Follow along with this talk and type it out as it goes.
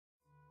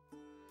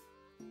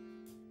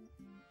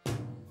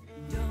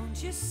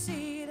Don't you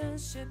see the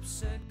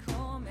ships are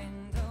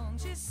coming?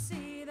 Don't you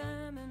see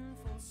them in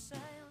full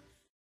sail?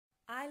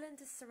 Ireland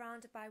is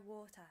surrounded by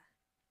water.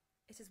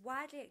 It is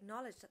widely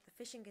acknowledged that the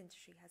fishing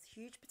industry has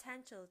huge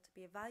potential to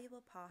be a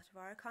valuable part of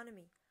our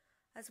economy,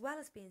 as well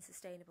as being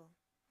sustainable.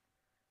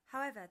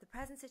 However, the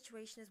present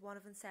situation is one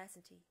of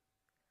uncertainty.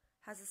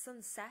 Has the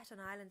sun set on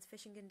Ireland's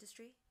fishing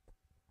industry?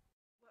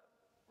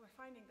 We're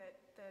finding that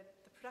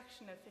the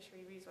production of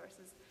fishery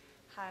resources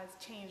has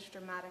changed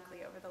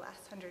dramatically over the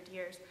last 100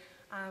 years.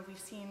 We've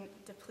seen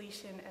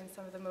depletion in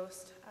some of the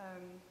most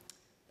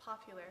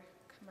popular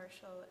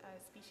commercial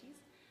species.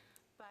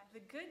 But the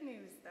good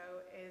news, though,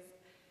 is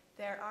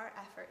there are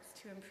efforts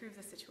to improve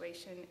the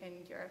situation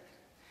in Europe.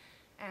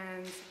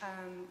 And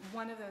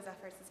one of those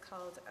efforts is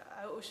called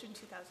Ocean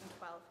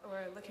 2012.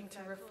 We're looking to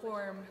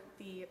reform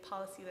the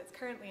policy that's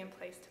currently in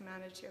place to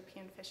manage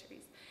European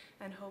fisheries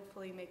and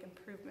hopefully make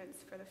improvements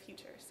for the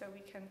future so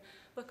we can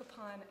look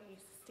upon a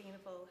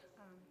sustainable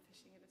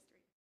fishing industry.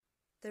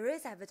 There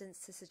is evidence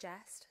to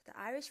suggest that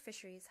Irish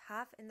fisheries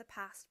have in the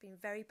past been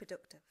very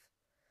productive,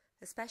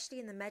 especially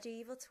in the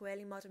medieval to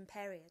early modern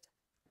period.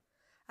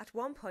 At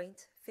one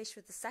point, fish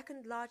were the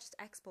second largest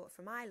export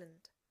from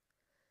Ireland.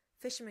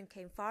 Fishermen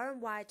came far and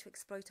wide to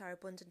exploit our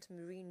abundant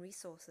marine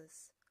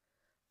resources.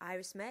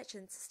 Irish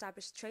merchants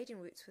established trading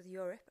routes with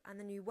Europe and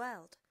the New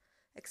World,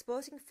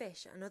 exporting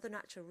fish and other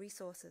natural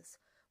resources,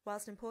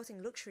 whilst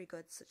importing luxury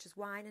goods such as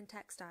wine and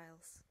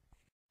textiles.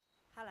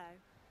 Hello,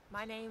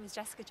 my name is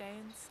Jessica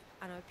Jones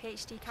and I'm a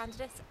PhD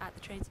candidate at the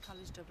Trinity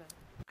College Dublin.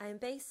 I am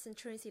based in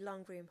Trinity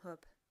Longroom Hub,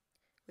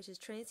 which is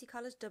Trinity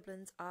College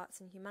Dublin's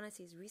Arts and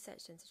Humanities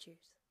Research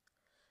Institute.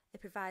 It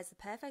provides the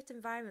perfect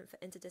environment for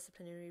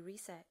interdisciplinary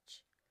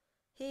research.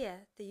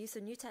 Here, the use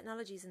of new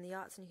technologies in the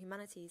arts and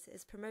humanities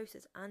is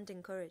promoted and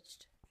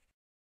encouraged.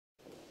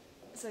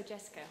 So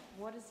Jessica,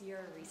 what is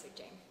your research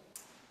aim?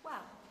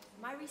 Well,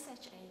 my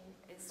research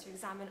aim is to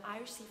examine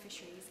Irish sea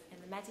fisheries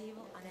in the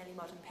medieval and early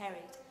modern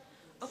period,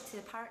 up to the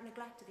apparent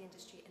neglect of the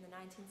industry in the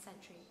 19th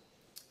century.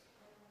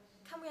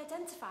 Can we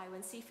identify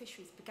when sea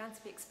fisheries began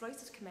to be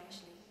exploited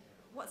commercially?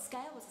 What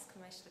scale was this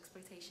commercial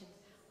exploitation?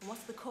 And what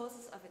are the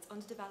causes of its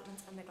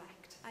underdevelopment and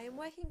neglect? I am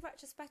working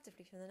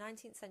retrospectively from the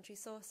 19th century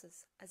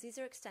sources, as these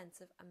are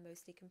extensive and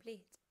mostly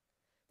complete.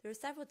 There are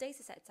several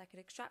data sets I could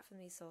extract from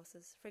these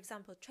sources, for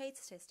example trade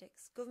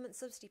statistics, government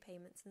subsidy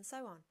payments and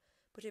so on,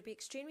 but it would be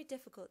extremely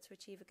difficult to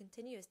achieve a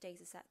continuous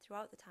data set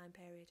throughout the time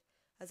period,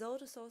 as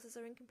older sources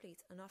are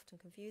incomplete and often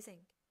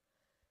confusing.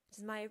 It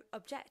is my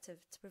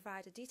objective to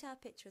provide a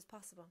detailed picture as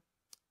possible.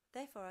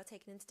 Therefore, I'll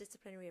take an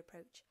interdisciplinary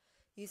approach,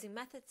 using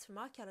methods from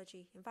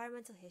archaeology,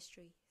 environmental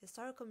history,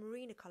 historical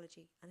marine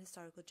ecology and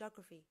historical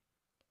geography.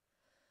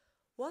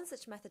 One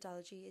such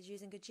methodology is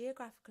using a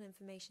geographical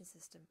information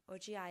system, or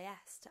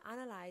GIS, to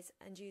analyse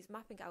and use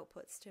mapping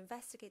outputs to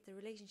investigate the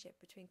relationship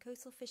between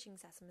coastal fishing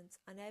settlements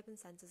and urban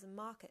centres and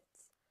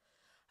markets.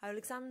 I will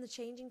examine the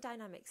changing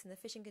dynamics in the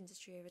fishing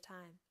industry over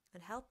time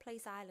and help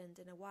place Ireland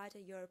in a wider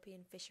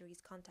European fisheries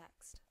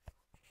context.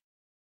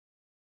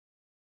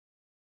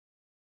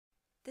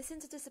 This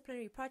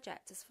interdisciplinary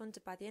project is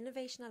funded by the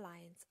Innovation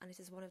Alliance and it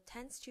is one of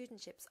 10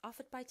 studentships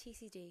offered by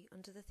TCD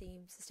under the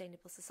theme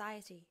Sustainable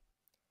Society.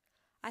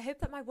 I hope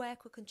that my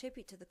work will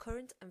contribute to the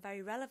current and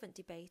very relevant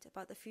debate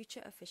about the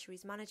future of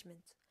fisheries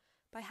management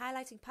by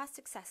highlighting past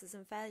successes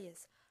and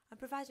failures and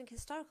providing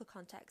historical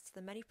context to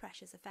the many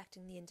pressures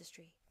affecting the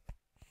industry.